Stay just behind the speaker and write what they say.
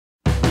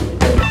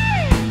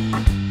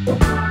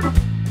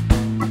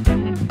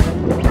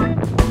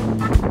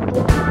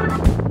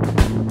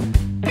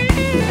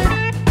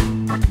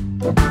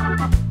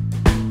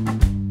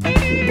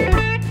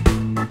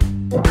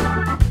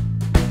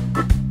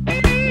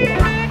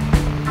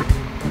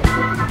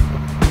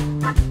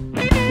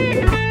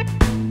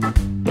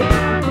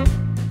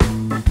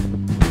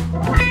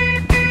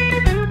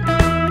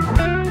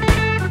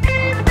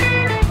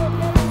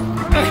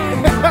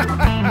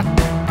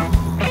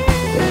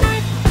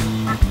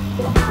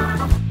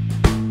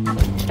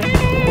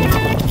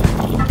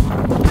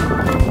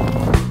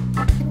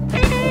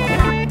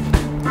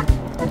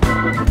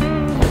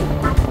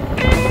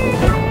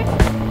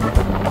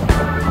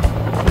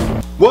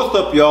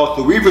what's up, y'all?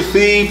 So we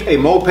received a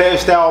moped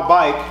style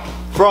bike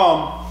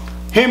from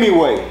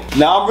Himiway.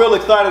 Now I'm real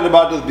excited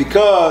about this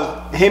because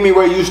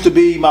Himiway used to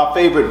be my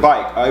favorite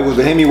bike. It was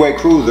a Himiway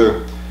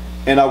Cruiser,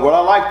 and what I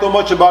liked so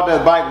much about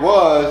that bike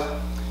was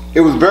it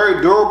was very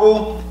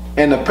durable,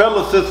 and the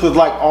pedal assist was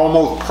like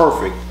almost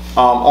perfect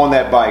on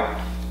that bike.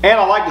 And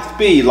I like the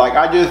speed. Like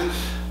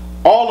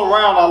all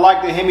around I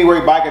like the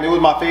Himiway bike, and it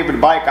was my favorite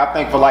bike I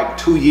think for like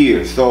 2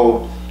 years.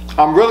 So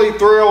I'm really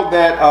thrilled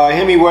that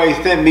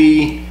Himiway sent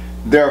me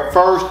their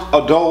first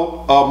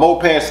adult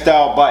moped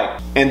style bike.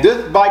 And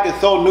this bike is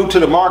so new to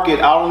the market,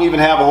 I don't even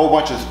have a whole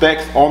bunch of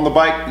specs on the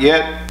bike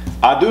yet.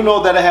 I do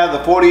know that it has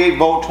a 48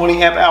 volt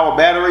 20 amp hour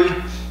battery,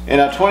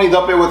 and a 20 is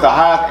up there with the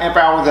highest amp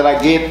hours that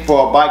I get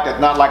for a bike that's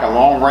not like a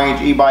long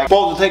range e-bike.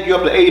 Supposed to take you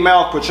up to 80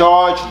 miles per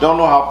charge. Don't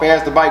know how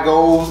fast the bike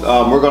goes.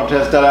 We're gonna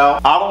test that out.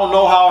 I don't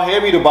know how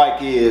heavy the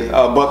bike is,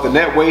 but the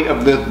net weight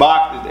of this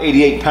box is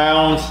 88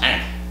 pounds.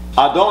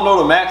 I don't know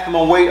the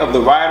maximum weight of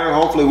the rider.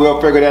 Hopefully we'll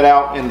figure that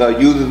out in the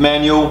user's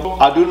manual.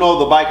 I do know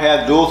the bike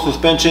has dual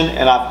suspension,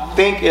 and I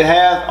think it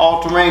has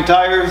all-terrain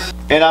tires,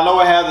 and I know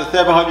it has a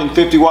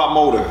 750 watt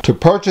motor. To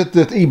purchase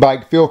this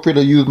e-bike, feel free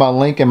to use my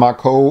link and my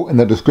code in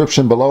the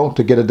description below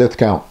to get a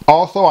discount.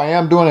 Also, I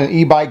am doing an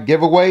e-bike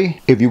giveaway.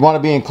 If you want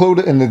to be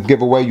included in this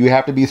giveaway, you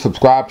have to be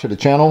subscribed to the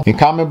channel, and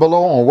comment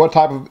below on what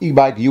type of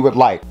e-bike you would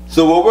like.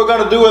 So what we're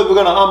going to do is we're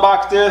going to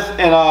unbox this,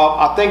 and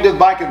I think this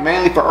bike is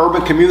mainly for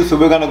urban commute, so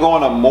we're going to go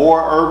in a more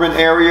urban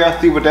area,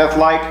 see what that's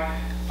like.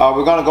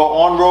 We're going to go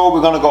on-road,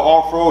 we're going to go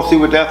off-road, see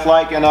what that's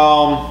like, and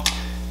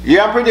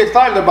yeah, I'm pretty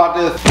excited about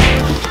this.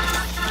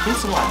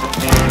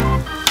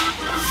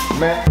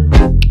 Man.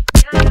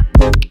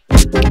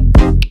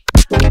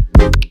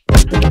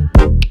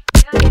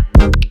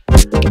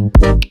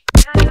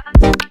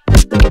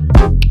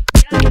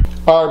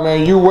 Alright,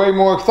 man, you way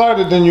more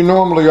excited than you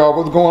normally are.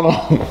 What's going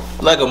on?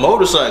 Like a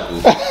motorcycle.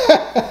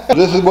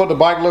 This is what the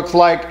bike looks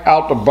like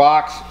out the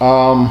box.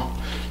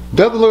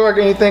 Doesn't look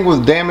like anything was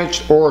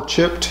damaged or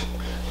chipped.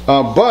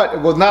 But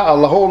it was not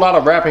a whole lot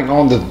of wrapping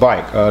on this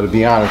bike, to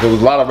be honest. There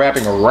was a lot of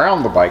wrapping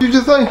around the bike. You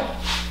just say?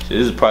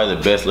 This is probably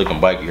the best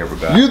looking bike you ever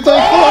got. You think so?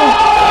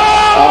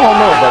 I don't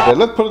know about that.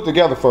 Let's put it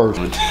together first.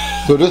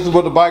 So this is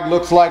what the bike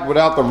looks like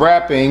without the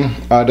wrapping.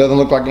 It doesn't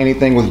look like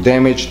anything was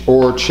damaged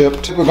or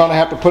chipped. We're gonna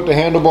have to put the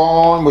handlebar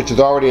on, which is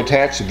already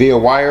attached via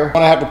wire. We're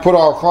gonna have to put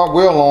our front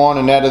wheel on,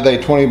 and that is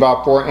a 20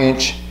 by 4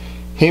 inch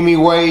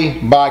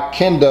Himiway by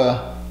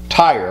Kenda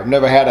tire. I've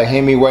never had a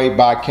Himiway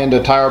by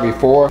Kenda tire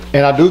before,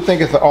 and I do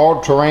think it's an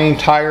all-terrain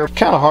tire.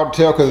 Kind of hard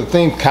to tell because the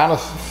thing's kind of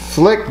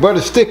slick, but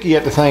it's sticky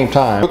at the same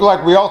time. Looks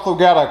like we also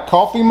got a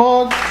coffee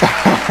mug.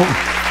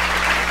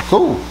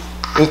 Cool.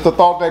 It's the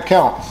thought that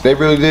counts. They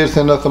really did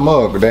send us a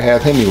mug that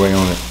has Himiway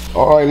on it.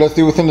 All right, let's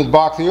see what's in this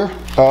box here.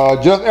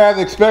 Just as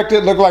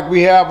expected, look like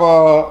we have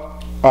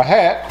a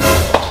hat.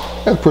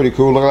 That's pretty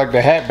cool. Look like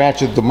the hat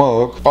matches the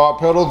mug. Our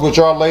pedals, which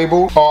are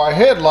labeled. Our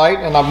headlight,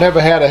 and I've never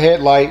had a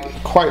headlight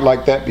quite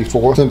like that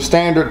before. Some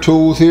standard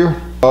tools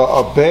here.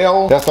 A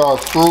bell. That's our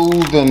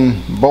screws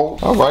and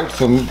bolts. All right.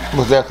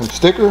 Was that some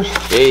stickers?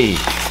 Hey.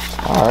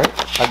 All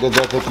right. I guess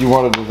that's if you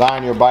want to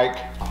design your bike.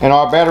 And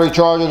our battery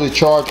charger to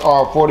charge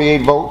our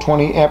 48 volt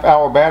 20 amp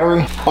hour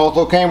battery.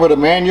 Also came with a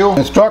manual.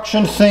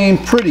 Instructions seem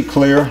pretty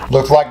clear.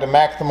 Looks like the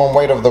maximum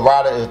weight of the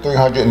rider is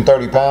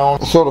 330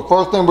 pounds. So the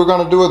first thing we're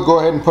going to do is go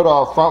ahead and put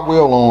our front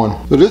wheel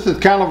on. So this is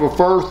kind of a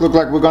first. Looks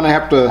like we're going to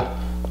have to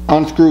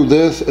unscrew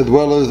this as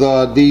well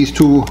as these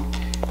two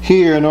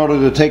here in order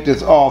to take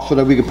this off so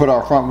that we can put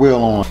our front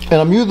wheel on. And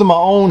I'm using my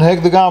own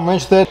hexagon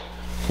wrench set.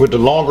 With the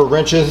longer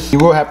wrenches, you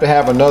will have to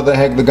have another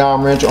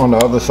hexagon wrench on the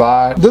other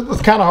side. This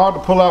was kind of hard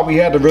to pull out. We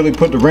had to really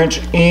put the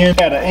wrench in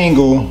at an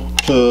angle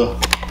to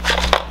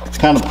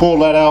kind of pull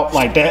that out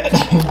like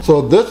that.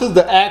 So this is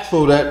the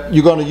axle that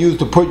you're going to use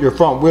to put your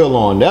front wheel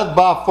on. That's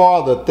by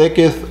far the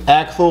thickest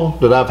axle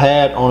that I've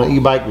had on an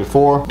e-bike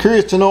before.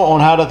 Curious to know on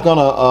how that's going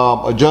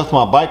to adjust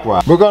my bike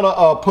ride. We're going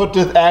to put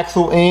this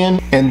axle in,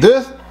 and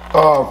this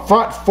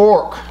front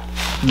fork,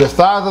 the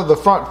size of the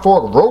front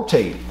fork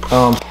rotate.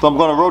 So I'm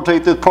going to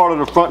rotate this part of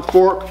the front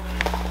fork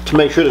to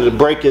make sure that the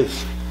brake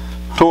is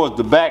towards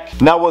the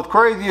back. Now what's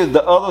crazy is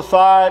the other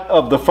side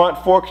of the front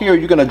fork here,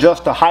 you can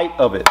adjust the height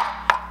of it.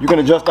 You can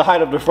adjust the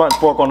height of the front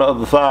fork on the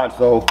other side.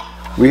 So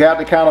we had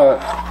to kind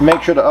of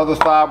make sure the other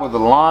side was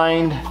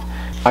aligned.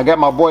 I got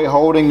my boy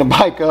holding the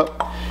bike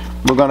up.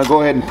 We're going to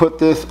go ahead and put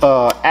this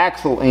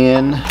axle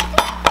in.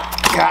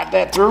 Got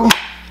that through.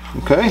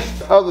 Okay.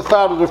 Other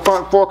side of the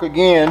front fork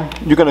again,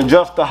 you can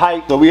adjust the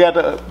height. So we had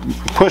to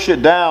push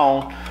it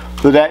down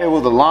so that it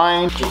was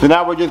aligned. So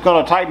now we're just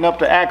going to tighten up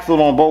the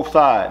axle on both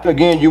sides.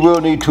 Again, you will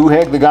need 2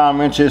 hexagon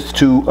wrenches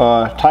to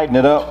tighten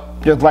it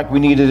up, just like we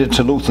needed it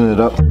to loosen it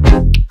up.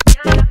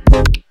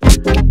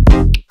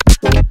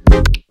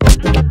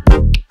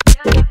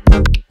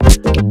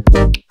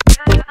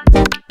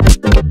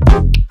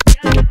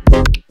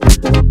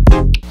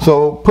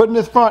 So putting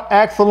this front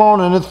axle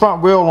on and this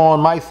front wheel on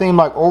might seem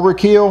like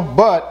overkill,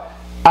 but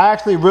I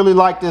actually really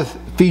like this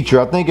feature.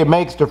 I think it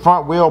makes the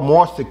front wheel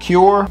more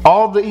secure.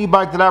 All of the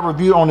e-bikes that I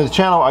review on this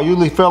channel, I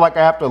usually feel like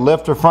I have to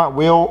lift the front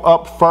wheel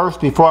up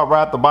first before I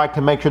ride the bike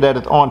to make sure that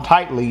it's on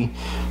tightly,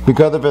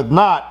 because if it's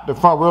not, the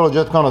front wheel is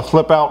just going to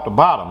slip out the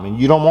bottom,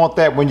 and you don't want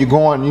that when you're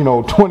going, you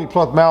know, 20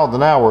 plus miles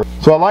an hour.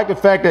 So I like the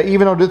fact that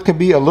even though this can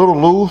be a little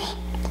loose,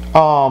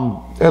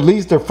 at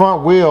least the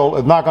front wheel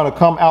is not going to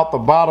come out the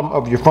bottom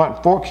of your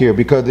front fork here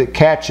because it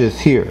catches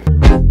here.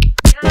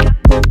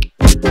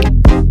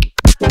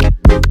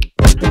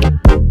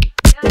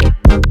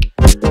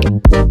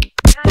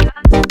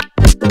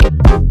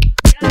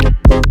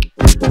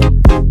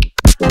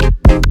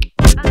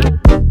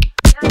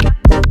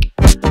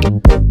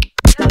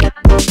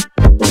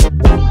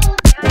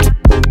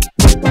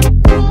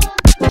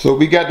 So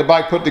we got the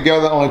bike put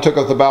together. It only took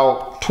us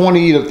about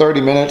 20 to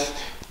 30 minutes.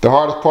 The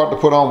hardest part to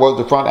put on was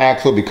the front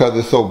axle because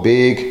it's so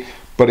big.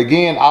 But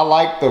again, I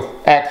like the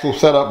axle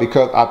setup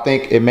because I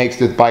think it makes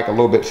this bike a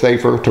little bit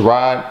safer to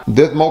ride.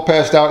 This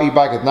moped style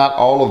e-bike is not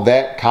all of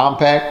that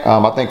compact.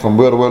 I think from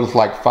wheel to wheel it's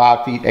like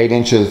 5 feet 8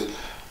 inches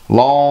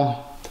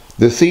long.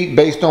 The seat,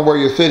 based on where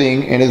you're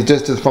sitting and its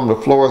distance from the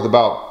floor, is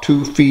about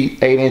 2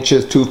 feet 8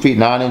 inches, 2 feet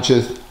 9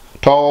 inches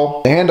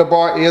tall. The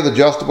handlebar is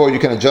adjustable. You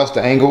can adjust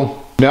the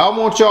angle. Now I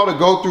want y'all to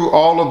go through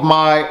all of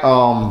my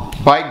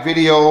bike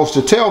videos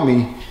to tell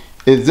me,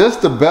 is this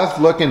the best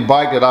looking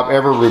bike that I've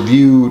ever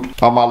reviewed?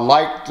 I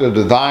like the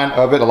design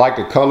of it. I like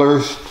the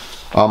colors.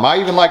 I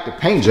even like the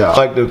paint job.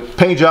 Like the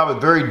paint job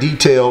is very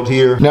detailed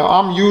here. Now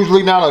I'm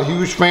usually not a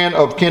huge fan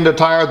of Kenda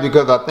tires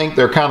because I think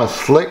they're kind of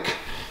slick.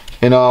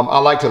 And I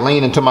like to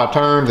lean into my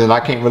turns, and I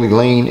can't really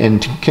lean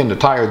into Kenda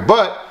tires.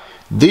 But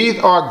these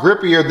are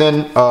grippier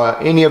than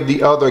any of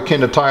the other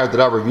Kenda tires that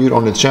I reviewed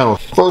on this channel.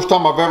 First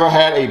time I've ever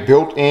had a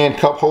built-in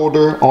cup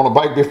holder on a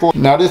bike before.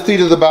 Now this seat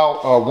is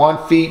about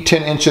 1 feet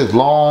 10 inches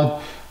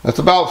long. That's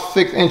about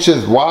 6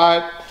 inches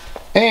wide,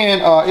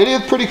 and it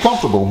is pretty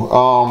comfortable.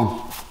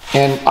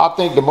 And I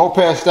think the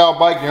moped style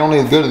bike, you're only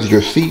as good as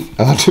your seat,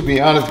 to be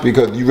honest,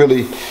 because you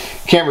really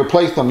can't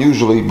replace them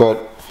usually.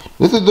 But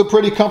this is a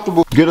pretty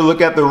comfortable. Get a look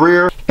at the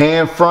rear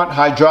and front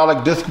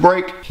hydraulic disc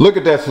brake. Look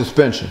at that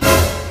suspension.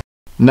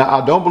 Now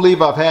I don't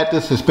believe I've had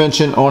this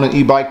suspension on an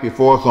e-bike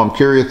before, so I'm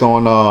curious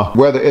on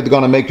whether it's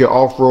going to make your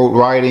off-road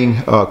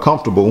riding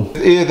comfortable.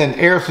 It is an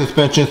air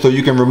suspension, so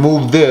you can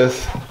remove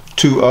this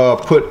to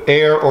put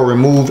air or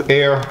remove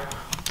air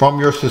from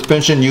your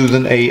suspension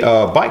using a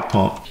bike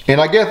pump. And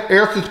I guess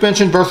air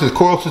suspension versus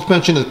coil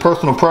suspension is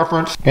personal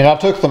preference. And I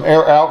took some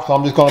air out, so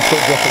I'm just going to put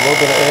just a little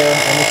bit of air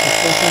in the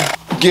suspension.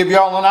 Give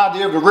y'all an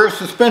idea of the rear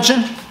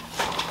suspension.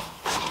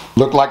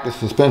 Look like the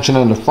suspension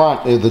in the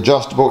front is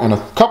adjustable in a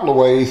couple of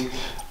ways.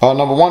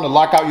 Number one, to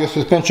lock out your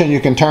suspension, you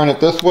can turn it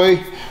this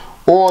way,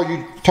 or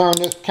you turn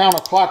this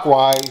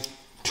counterclockwise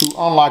to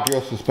unlock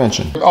your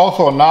suspension. There's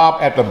also a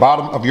knob at the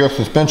bottom of your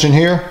suspension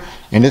here,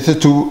 and this is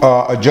to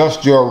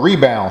adjust your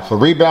rebound. So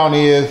rebound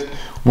is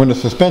when the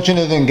suspension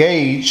is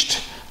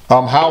engaged,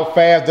 how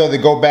fast does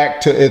it go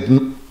back to its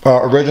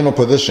original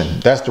position.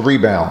 That's the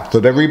rebound. So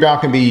the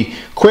rebound can be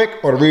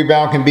quick, or the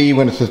rebound can be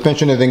when the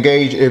suspension is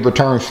engaged, it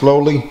returns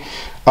slowly.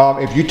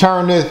 If you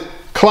turn this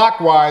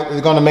clockwise,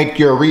 it's going to make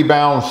your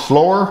rebound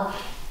slower.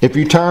 If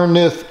you turn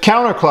this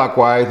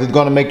counterclockwise, it's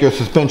going to make your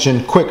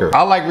suspension quicker.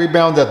 I like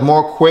rebounds that's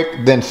more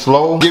quick than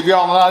slow. Give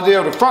y'all an idea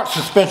of the front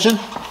suspension.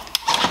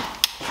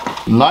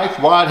 Nice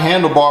wide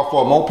handlebar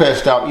for a moped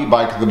style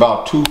e-bike is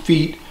about 2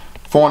 feet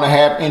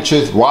 4.5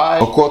 inches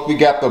wide. Of course, we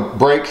got the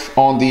brakes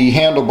on the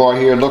handlebar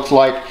here. It looks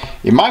like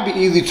it might be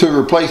easy to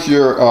replace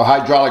your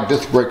hydraulic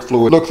disc brake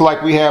fluid. Looks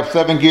like we have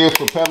 7 gears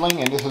for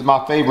pedaling, and this is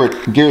my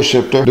favorite gear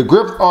shifter. The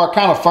grips are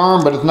kind of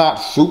firm, but it's not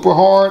super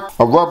hard.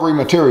 A rubbery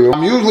material.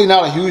 I'm usually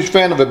not a huge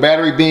fan of the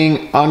battery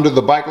being under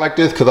the bike like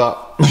this because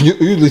I'm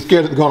usually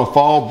scared it's going to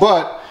fall,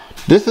 but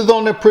this is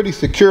on there pretty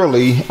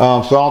securely, so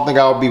I don't think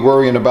I'll be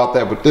worrying about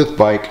that with this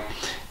bike.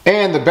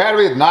 And the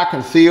battery is not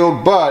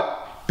concealed, but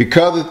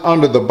because it's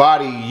under the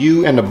body,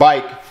 you and the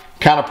bike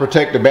kind of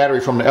protect the battery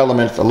from the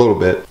elements a little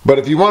bit. But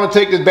if you want to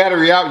take this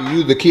battery out, you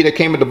use the key that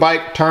came with the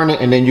bike, turn it,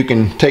 and then you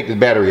can take the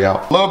battery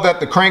out. Love that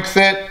the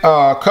crankset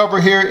cover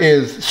here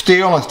is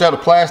steel instead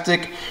of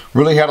plastic.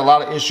 Really had a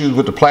lot of issues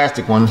with the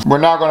plastic one. We're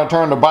now going to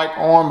turn the bike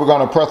on. We're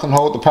going to press and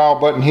hold the power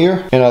button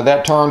here, and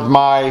that turns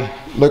my,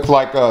 looks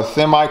like a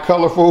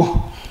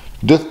semi-colorful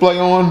display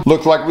on.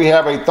 Looks like we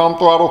have a thumb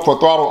throttle for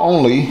throttle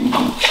only.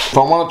 If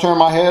I want to turn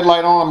my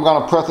headlight on, I'm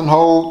going to press and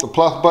hold the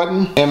plus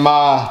button, and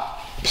my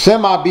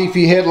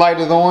semi-beefy headlight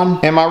is on,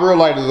 and my rear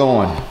light is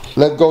on.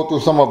 Let's go through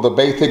some of the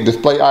basic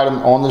display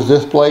items on this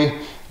display.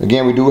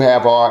 Again, we do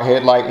have our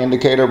headlight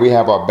indicator. We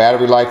have our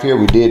battery life here.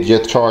 We did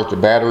just charge the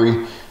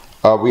battery.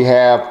 We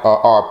have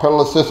our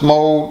pedal assist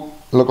mode.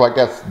 Look like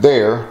that's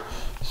there.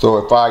 So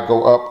if I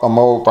go up a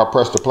mode, if I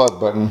press the plus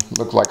button,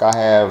 looks like I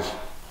have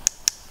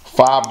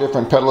 5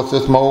 different pedal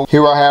assist modes.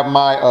 Here I have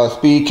my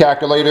speed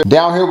calculator.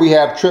 Down here we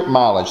have trip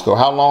mileage. So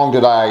how long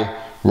did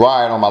I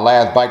ride on my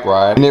last bike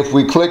ride. And if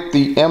we click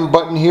the M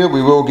button here,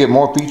 we will get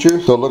more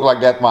features. So it looks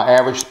like that's my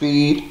average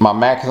speed, my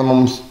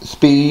maximum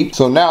speed.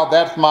 So now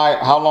that's my,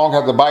 how long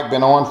has the bike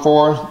been on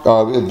for?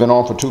 It's been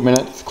on for 2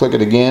 minutes. Click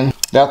it again.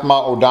 That's my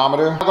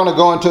odometer. I'm not gonna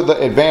go into the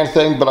advanced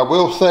settings, but I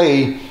will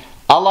say,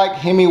 I like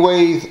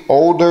Himiway's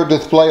older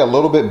display a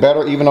little bit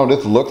better, even though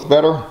this looks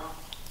better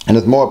and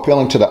it's more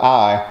appealing to the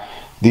eye.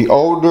 The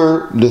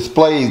older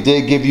displays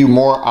did give you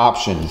more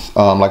options.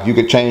 Like you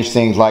could change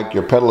things like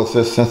your pedal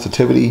assist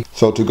sensitivity.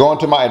 So to go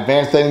into my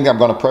advanced settings, I'm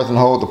gonna press and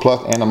hold the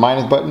plus and the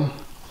minus button.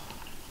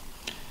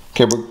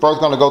 Okay, we're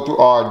first gonna go through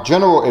our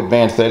general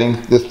advanced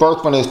settings. This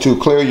first one is to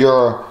clear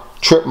your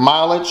trip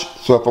mileage.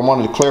 So if I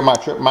wanted to clear my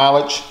trip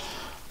mileage,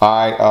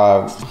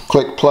 I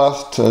click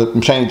plus to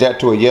change that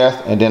to a yes,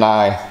 and then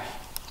I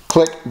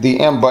click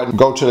the M button,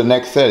 go to the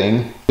next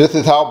setting. This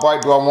is how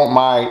bright do I want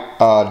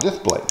my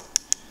display.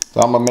 So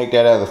I'm gonna make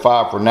that as a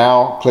 5 for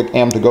now. Click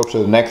M to go to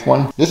the next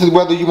one. This is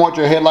whether you want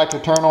your headlight to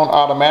turn on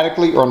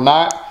automatically or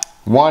not.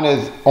 1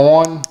 is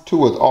on,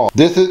 2 is off.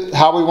 This is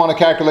how we want to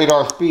calculate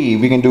our speed.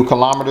 We can do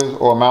kilometers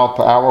or miles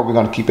per hour. We're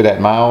gonna keep it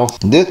at miles.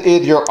 This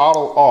is your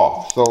auto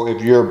off. So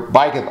if your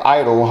bike is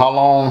idle, how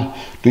long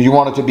do you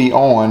want it to be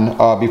on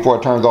before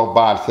it turns off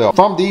by itself?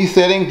 From these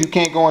settings, you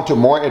can't go into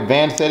more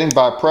advanced settings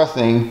by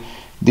pressing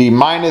the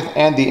minus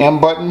and the M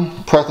button.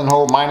 Press and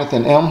hold minus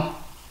and M.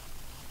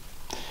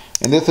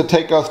 And this will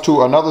take us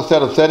to another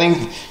set of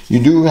settings. You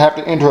do have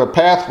to enter a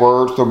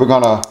password, so we're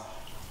gonna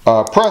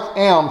press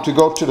M to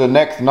go to the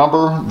next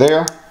number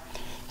there.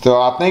 So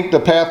I think the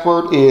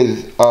password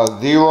is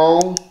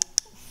 05,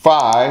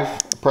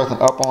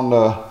 pressing up on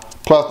the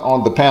plus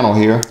on the panel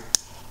here,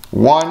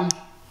 10.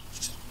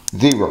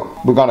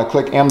 We're gonna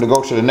click M to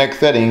go to the next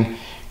setting.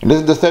 And this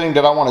is the setting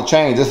that I want to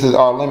change. This is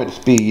our limit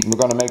speed. We're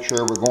gonna make sure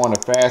we're going the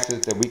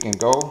fastest that we can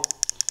go.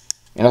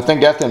 And I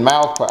think that's in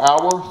miles per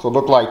hour. So it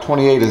looks like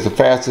 28 is the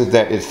fastest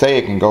that it say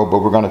it can go,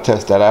 but we're gonna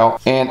test that out.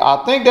 And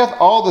I think that's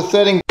all the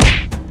settings.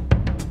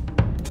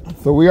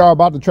 So we are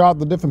about to try out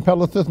the different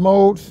pedal assist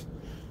modes,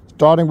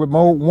 starting with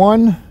mode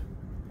 1.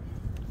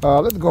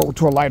 Let's go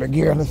to a lighter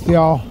gear. Let's see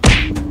how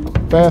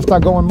fast I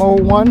go in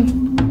mode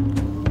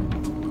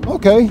 1.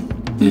 Okay.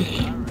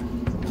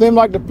 Seemed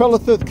like the pedal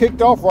assist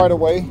kicked off right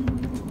away.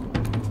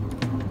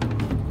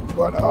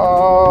 But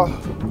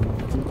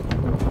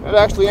it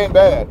actually ain't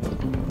bad.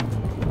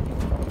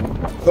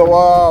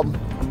 So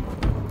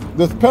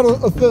this pedal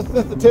assist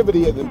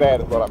sensitivity isn't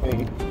bad is what I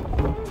mean.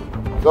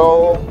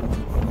 So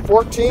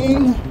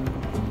 14,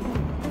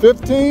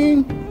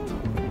 15,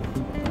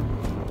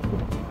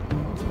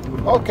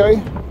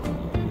 okay,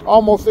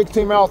 almost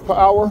 16 miles per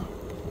hour,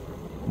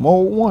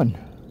 mode 1.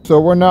 So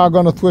we're now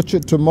gonna switch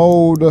it to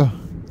mode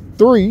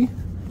 3,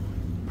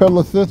 pedal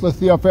assist. Let's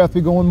see how fast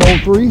we go in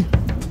mode 3.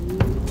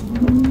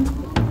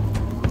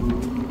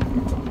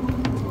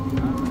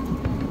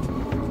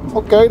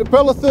 Okay, the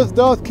pedal assist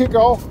does kick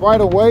off right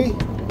away,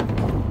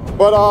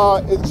 but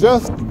it's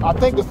just, I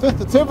think the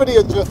sensitivity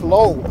is just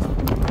low.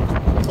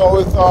 So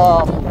it's,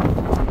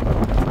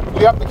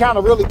 you have to kind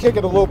of really kick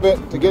it a little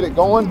bit to get it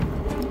going.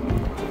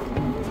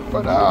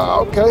 But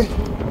okay,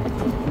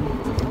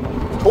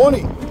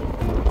 20,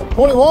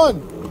 21,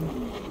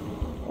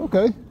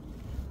 okay.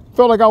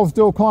 Felt like I was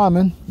still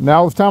climbing.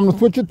 Now it's time to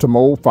switch it to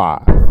mode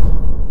 5.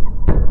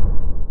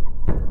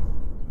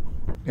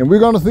 And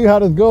we're gonna see how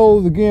this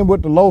goes again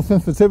with the low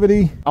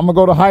sensitivity. I'm gonna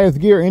go to highest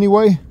gear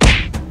anyway.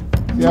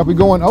 See how we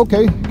going.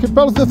 Okay,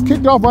 pedal assist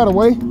kicked off right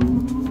away.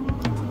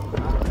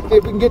 See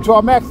if we can get to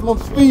our maximum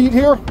speed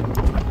here.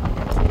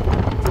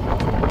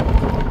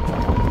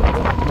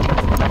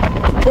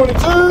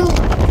 22.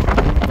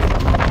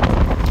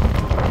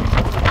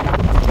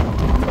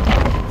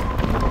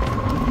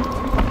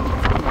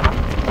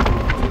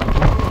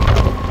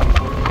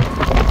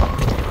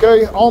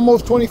 Okay,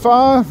 almost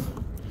 25.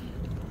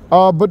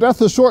 But that's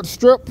a short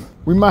strip.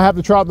 We might have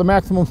to try out the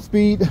maximum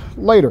speed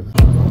later.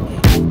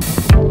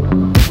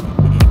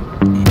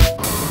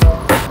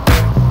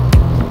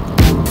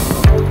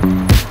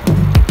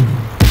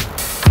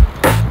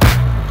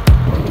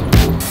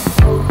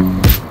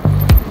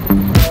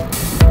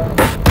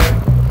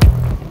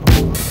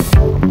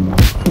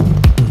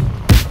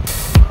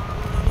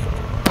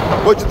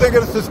 What'd you think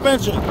of the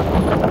suspension?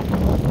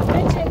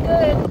 Suspension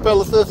good. The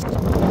pedal assist.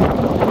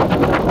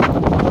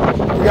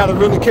 You gotta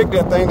really kick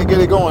that thing to get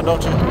it going,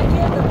 don't you? I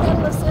give the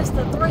pedal assist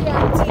a 3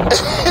 out of 10.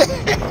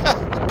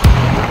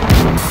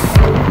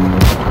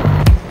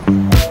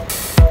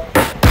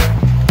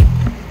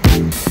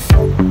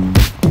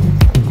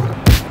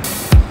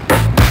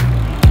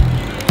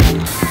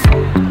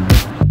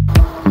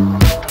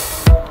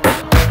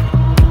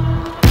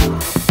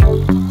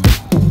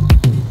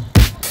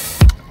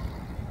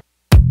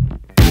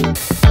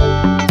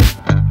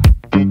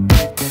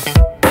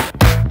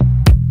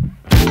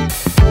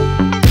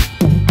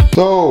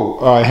 So,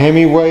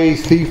 Himiway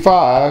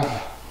C5,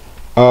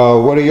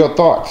 what are your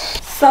thoughts?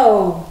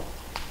 So,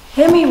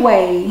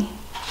 Himiway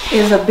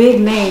is a big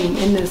name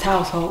in this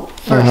household,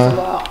 first of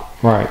all.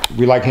 Right,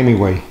 we like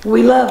Himiway.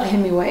 We love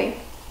Himiway.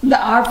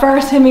 Our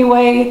first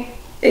Himiway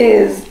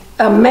is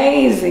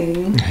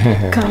amazing.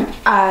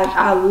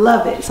 I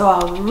love it. So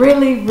I'm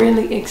really,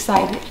 really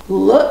excited.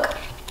 Look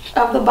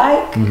of the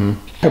bike.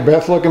 The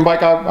best looking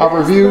bike I've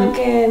reviewed.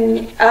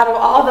 Looking, out of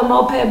all the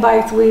moped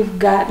bikes we've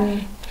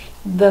gotten,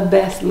 the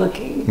best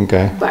looking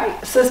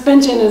bike.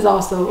 Suspension is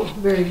also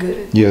very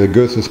good. Yeah, the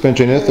good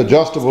suspension. It's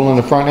adjustable in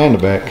the front and the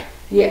back.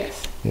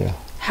 Yes. Yeah.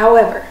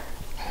 However,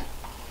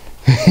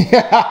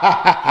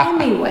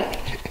 Himiway,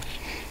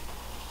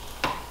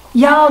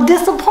 y'all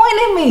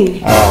disappointed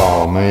me.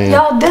 Oh man.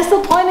 Y'all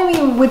disappointed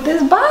me with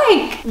this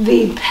bike.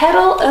 The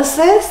pedal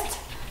assist,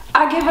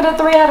 I give it a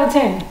 3 out of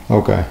 10.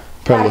 Okay.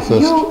 Pedal Like,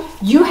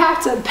 assist. you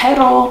have to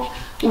pedal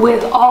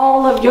with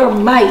all of your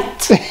might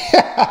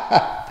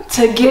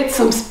to get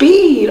some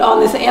speed on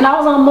this. And I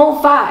was on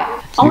mode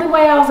 5. Only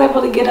way I was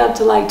able to get up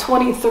to like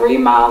 23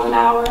 miles an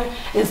hour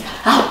is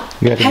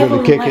you have to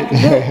really kick like it.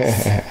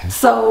 this.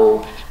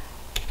 So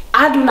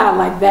I do not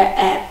like that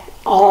at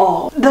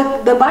all.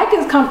 The bike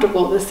is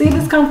comfortable. The seat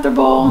is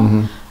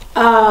comfortable.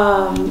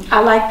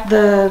 I like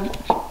the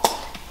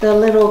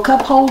little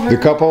cup holder. The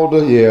cup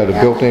holder, yeah, the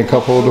built-in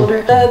cup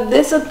holder.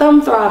 This is a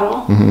thumb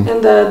throttle,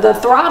 and the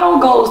throttle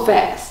goes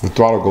fast. The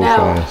throttle goes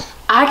fast.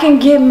 I can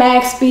get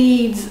max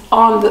speeds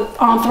on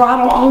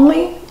throttle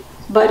only,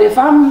 but if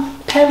I'm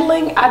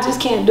pedaling, I just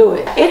can't do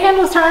it. It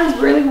handles turns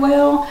really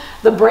well.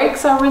 The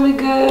brakes are really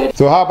good.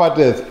 So how about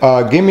this?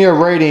 Give me a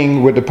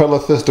rating with the pedal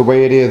assist the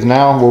way it is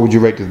now. What would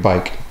you rate this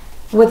bike?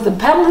 With the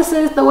pedal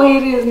assist the way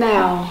it is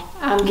now,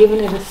 I'm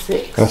giving it a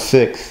 6. A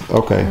 6,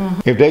 okay.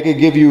 If they could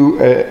give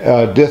you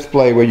a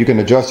display where you can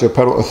adjust your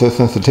pedal assist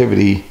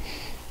sensitivity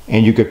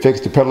and you could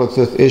fix the pedal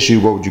assist issue,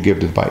 what would you give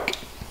this bike?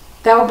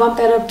 That would bump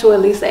that up to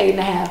at least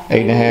 8.5.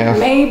 8.5?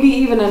 Maybe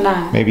even a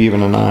 9. Maybe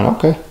even a 9,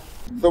 okay.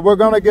 So we're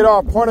gonna get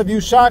our point of view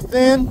shots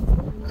in.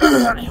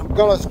 I'm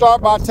gonna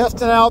start by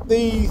testing out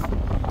these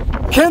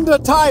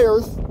Kenda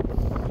tires,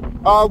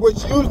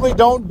 which usually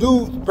don't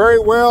do very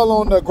well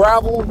on the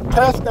gravel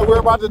test that we're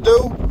about to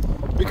do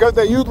because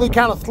they're usually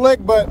kind of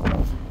slick, but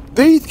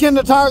these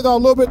Kenda tires are a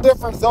little bit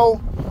different, so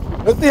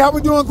let's see how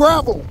we do on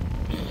gravel.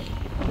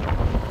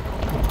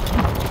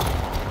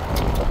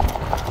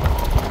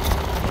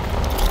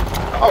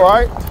 All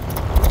right,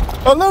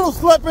 a little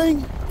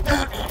slipping.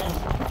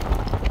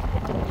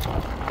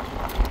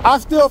 I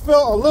still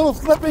feel a little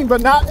slipping, but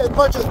not as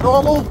much as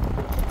normal.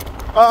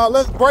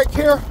 Let's brake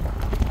here.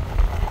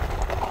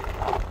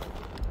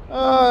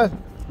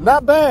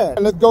 Not bad.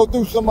 Let's go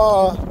through some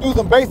do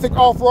some basic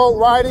off-road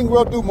riding.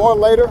 We'll do more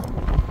later.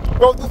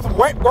 Go through some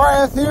wet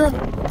grass here.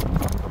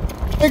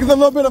 I think there's a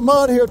little bit of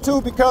mud here too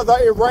because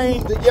it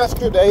rained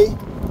yesterday.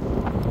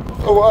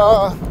 So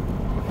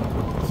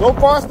so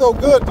far so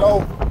good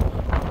though.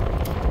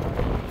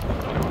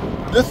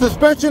 This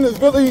suspension is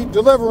really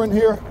delivering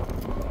here.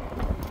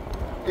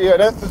 Yeah,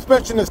 that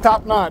suspension is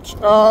top notch.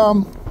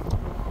 From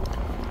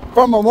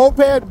a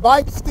moped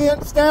bike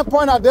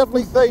standpoint, I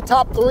definitely say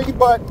top 3,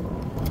 but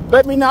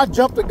let me not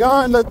jump the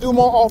gun. Let's do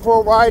more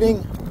off-road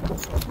riding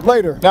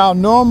later. Now,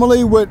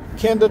 normally with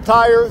Kenda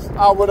tires,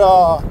 I would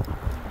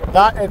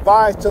not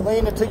advise to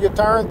lean into your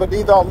turns, but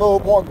these are a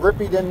little more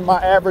grippy than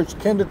my average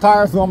Kenda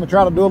tires, so I'm gonna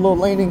try to do a little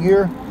leaning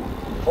here.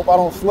 Hope I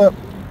don't slip.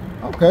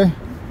 Okay.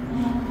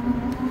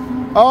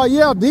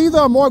 Yeah, these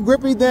are more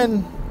grippy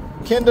than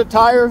Kenda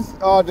tires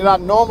that I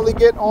normally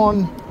get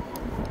on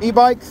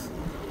e-bikes.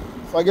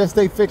 So I guess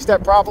they fixed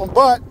that problem,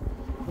 but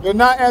they're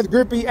not as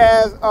grippy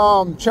as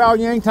Chow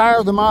Yang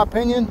tires in my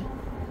opinion.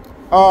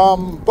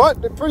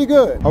 But they're pretty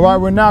good. All right,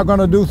 we're now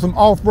gonna do some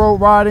off-road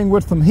riding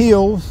with some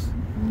heels.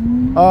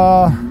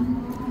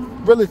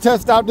 Really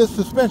test out this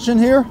suspension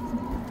here.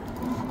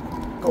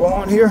 Go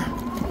on here.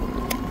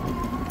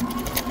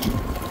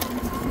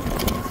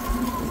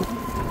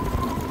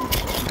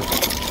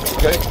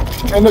 Okay.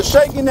 And the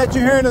shaking that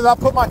you're hearing is I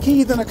put my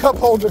keys in a cup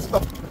holder.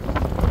 So.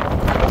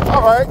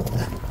 All right.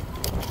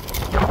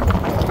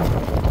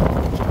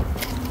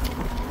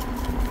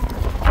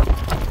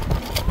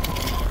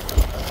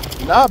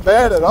 Not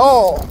bad at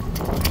all.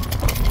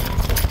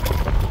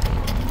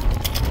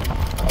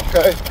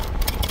 Okay.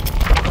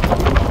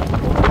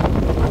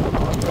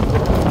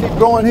 Keep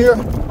going here.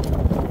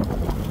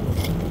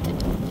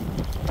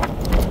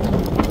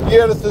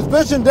 Yeah, the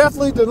suspension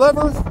definitely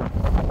delivers.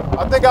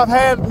 I think I've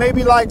had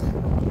maybe like,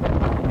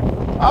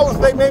 I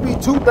would say maybe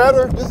 2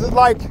 better. This is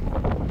like,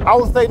 I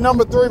would say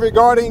number 3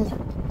 regarding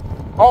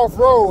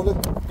off-road.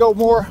 Let's go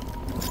more.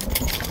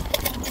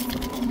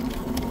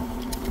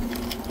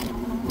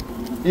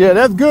 Yeah,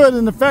 that's good.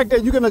 And the fact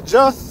that you can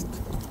adjust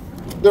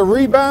the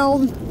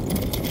rebound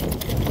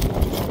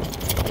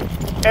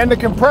and the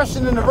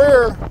compression in the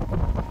rear,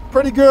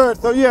 pretty good.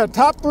 So yeah,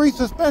 top 3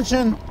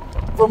 suspension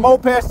for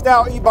moped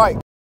style e-bike.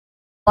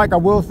 Like I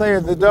will say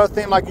is it does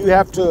seem like you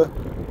have to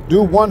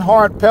do one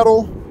hard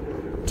pedal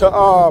to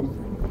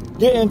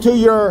get into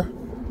your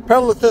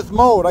pedal assist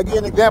mode. I give you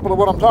an example of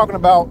what I'm talking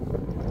about.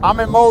 I'm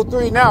in mode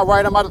 3 now,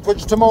 right? I'm about to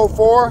switch to mode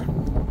 4.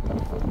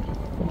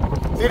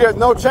 See, there's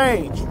no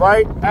change,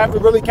 right? I have to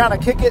really kind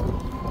of kick it,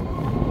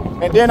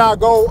 and then I'll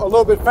go a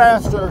little bit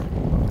faster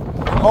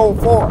in mode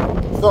 4.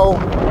 So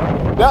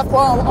That's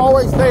why I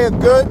always say it's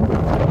good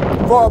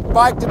for a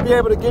bike to be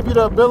able to give you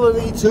the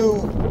ability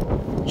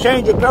to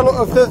change your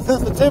pedal assist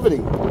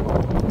sensitivity,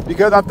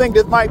 because I think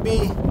this might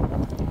be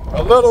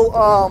a little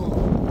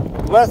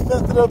less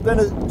sensitive than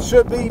it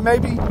should be,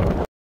 maybe.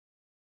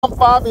 I'm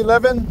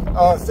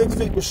 5'11", 6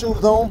 feet with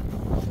shoes on,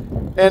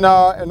 and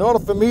in order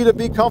for me to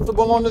be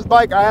comfortable on this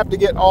bike, I have to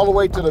get all the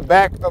way to the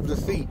back of the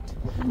seat,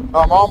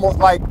 almost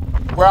like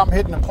where I'm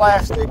hitting the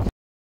plastic.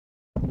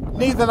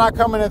 Knees are not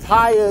coming as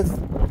high as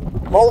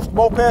most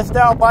moped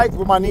style bikes,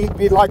 where my knees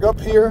be like up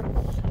here,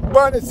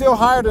 but it's still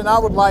higher than I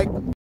would like. A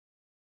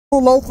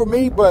little low for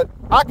me, but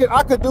I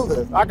could do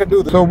this. I could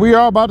do this. So we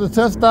are about to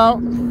test out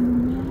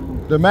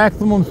the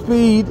maximum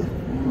speed,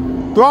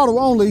 throttle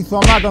only, so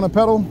I'm not gonna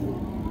pedal.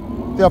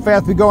 See how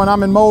fast we go, and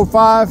I'm in mode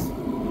 5. See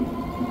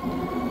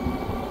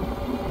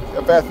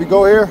how fast we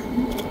go here.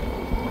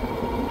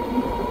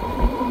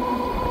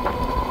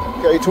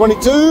 Okay,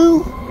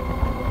 22,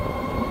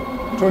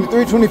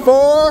 23,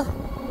 24,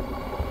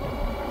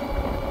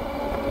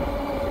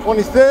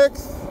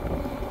 26,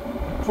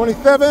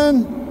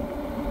 27.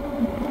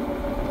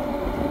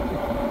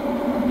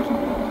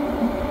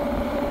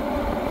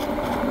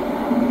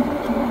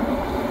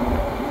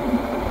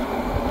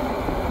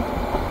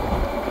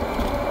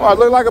 All right,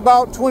 look like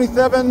about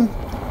 27,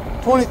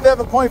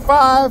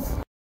 27.5.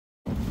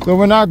 So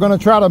we're now gonna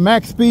try to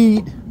max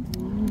speed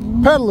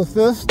pedal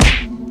assist.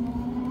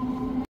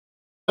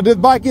 This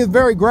bike is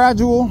very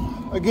gradual.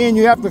 Again,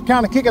 you have to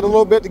kind of kick it a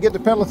little bit to get the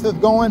pedal assist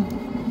going.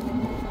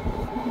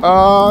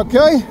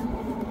 Okay.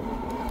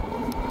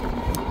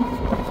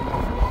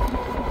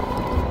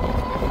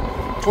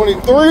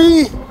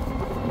 23,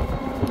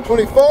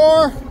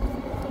 24.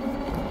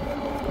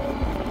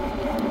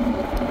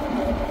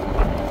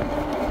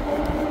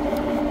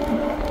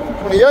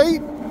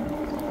 28.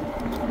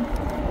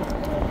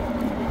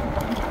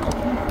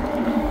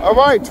 All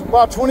right,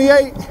 about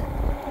 28,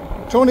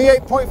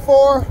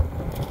 28.4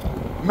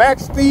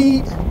 max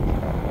speed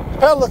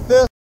pedal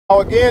assist. Now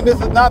again, this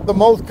is not the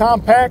most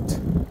compact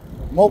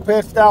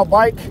moped style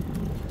bike,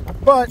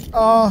 but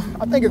I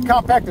think it's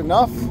compact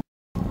enough.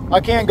 I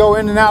can go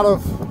in and out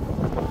of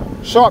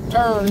sharp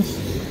turns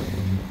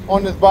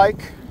on this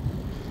bike,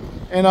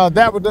 and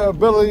that with the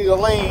ability to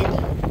lane.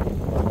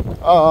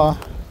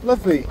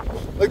 Let's see.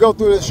 Let's go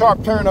through this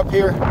sharp turn up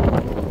here.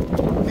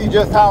 See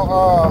just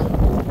how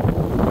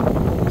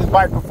this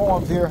bike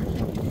performs here.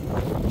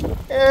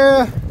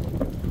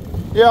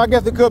 Yeah, I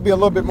guess it could be a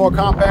little bit more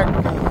compact,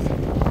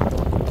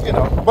 because, you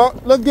know.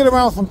 But let's get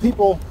around some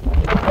people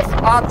and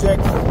some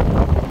objects.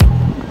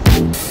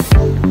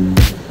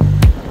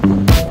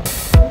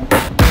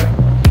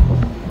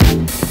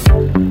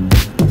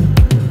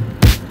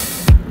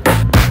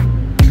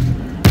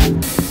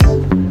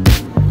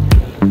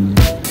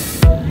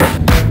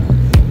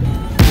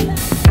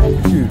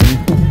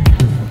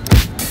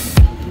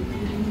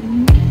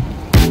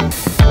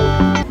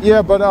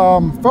 Yeah, but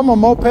from a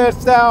moped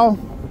style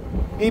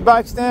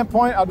e-bike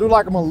standpoint, I do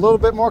like them a little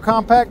bit more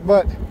compact,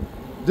 but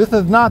this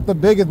is not the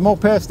biggest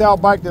moped style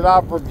bike that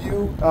I've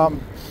reviewed.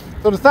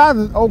 So the size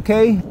is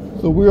okay.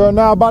 So we are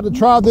now about to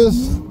try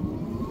this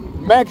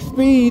max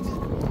speed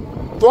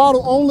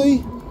throttle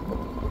only,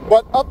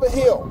 but up a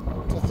hill,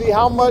 to see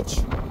how much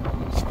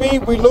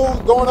speed we lose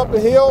going up a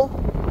hill.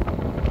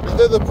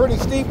 This is a pretty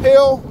steep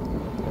hill.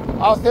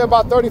 I'll say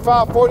about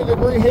 35, 40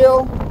 degree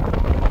hill.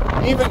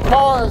 Even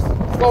cars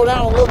slow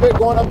down a little bit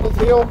going up this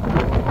hill.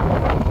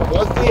 So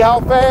let's see how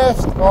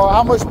fast or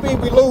how much speed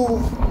we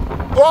lose.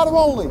 Throttle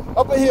only,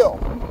 up a hill.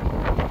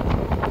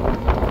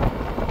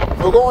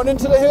 So going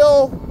into the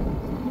hill,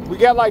 we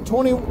got like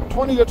 20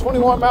 to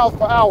 21 miles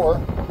per hour.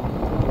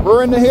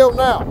 We're in the hill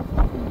now.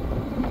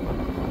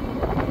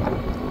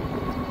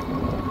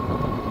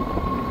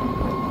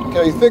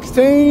 Okay,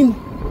 16,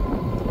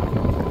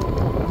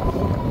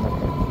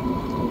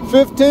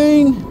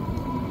 15.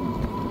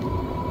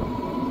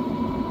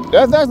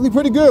 That's actually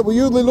pretty good. We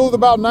usually lose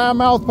about 9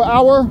 miles per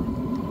hour.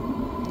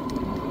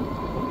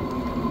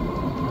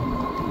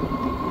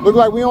 Looks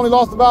like we only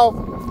lost about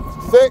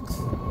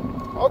 6.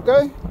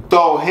 Okay.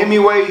 So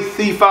Himiway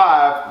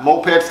C5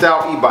 moped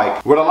style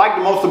e-bike. What I like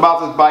the most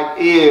about this bike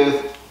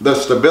is the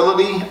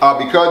stability.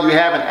 Because you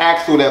have an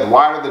axle that's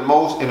wider than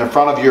most in the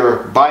front of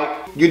your bike,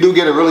 you do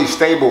get a really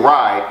stable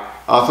ride.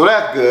 So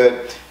that's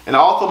good. And I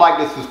also like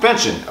the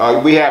suspension.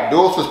 We have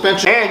dual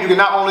suspension, and you can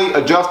not only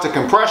adjust the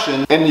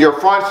compression in your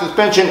front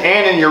suspension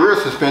and in your rear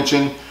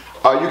suspension,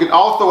 you can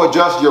also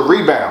adjust your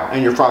rebound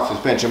in your front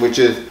suspension, which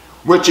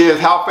is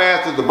how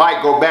fast does the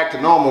bike go back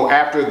to normal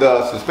after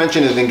the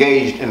suspension is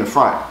engaged in the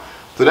front.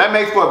 So that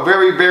makes for a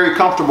very, very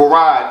comfortable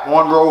ride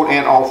on road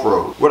and off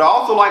road. What I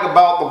also like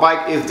about the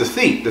bike is the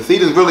seat. The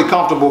seat is really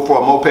comfortable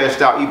for a moped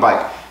style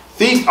e-bike.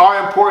 Seats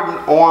are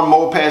important on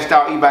moped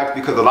style e-bikes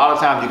because a lot of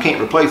times you can't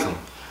replace them.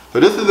 So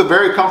this is a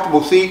very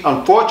comfortable seat.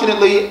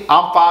 Unfortunately,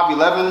 I'm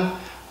 5'11".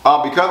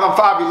 Because I'm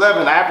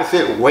 5'11", I have to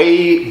sit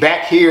way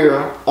back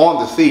here on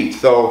the seat.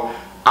 So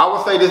I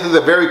would say this is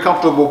a very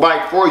comfortable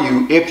bike for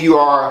you if you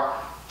are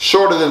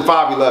shorter than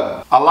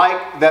 5'11". I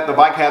like that the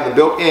bike has a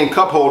built-in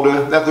cup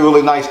holder. That's a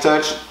really nice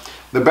touch.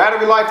 The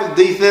battery life is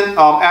decent.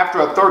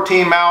 After a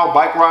 13-mile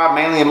bike ride,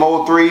 mainly in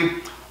Mode 3,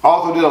 I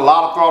also did a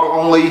lot of throttle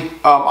only.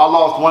 I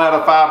lost 1 out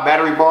of 5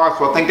 battery bars,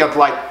 so I think that's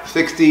like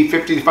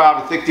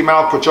 55 to 60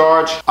 miles per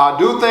charge. I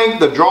do think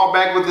the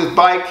drawback with this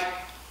bike,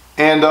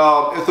 and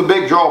it's a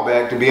big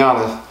drawback to be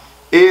honest,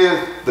 is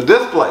the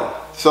display.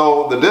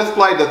 So the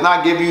display does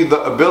not give you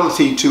the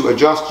ability to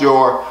adjust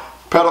your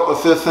pedal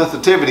assist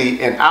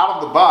sensitivity, and out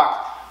of the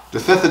box, the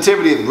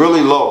sensitivity is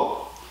really low.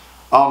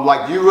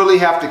 Like you really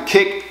have to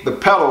kick the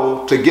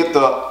pedal to get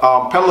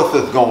the pedal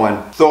assist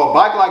going. So a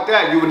bike like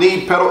that, you would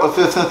need pedal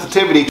assist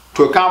sensitivity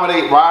to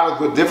accommodate riders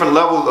with different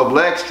levels of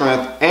leg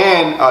strength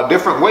and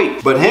different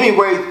weight. But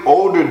Himiway's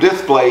older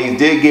displays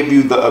did give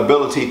you the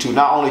ability to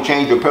not only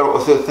change your pedal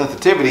assist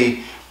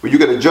sensitivity, but you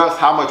could adjust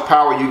how much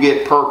power you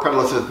get per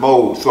pedal assist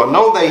mode. So I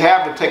know they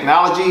have the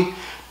technology.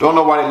 Don't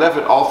know why they left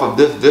it off of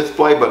this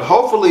display, but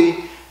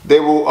hopefully they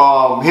will.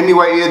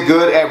 Himiway is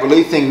good at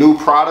releasing new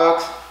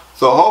products.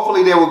 So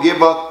hopefully they will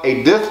give us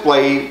a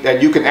display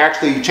that you can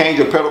actually change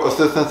your pedal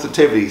assist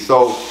sensitivity.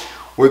 So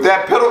with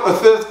that pedal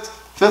assist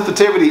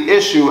sensitivity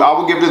issue, I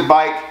will give this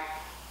bike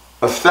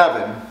a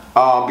 7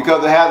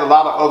 because it has a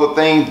lot of other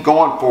things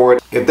going for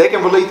it. If they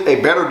can release a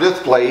better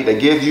display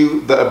that gives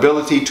you the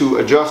ability to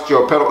adjust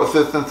your pedal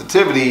assist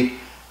sensitivity,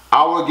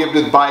 I will give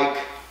this bike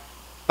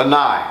a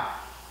 9.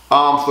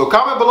 So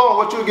comment below on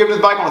what you would give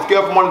this bike on a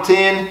scale from 1 to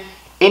 10.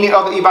 Any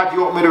other e-bike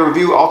you want me to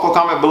review, also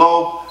comment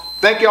below.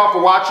 Thank y'all for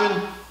watching.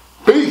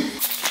 Peace.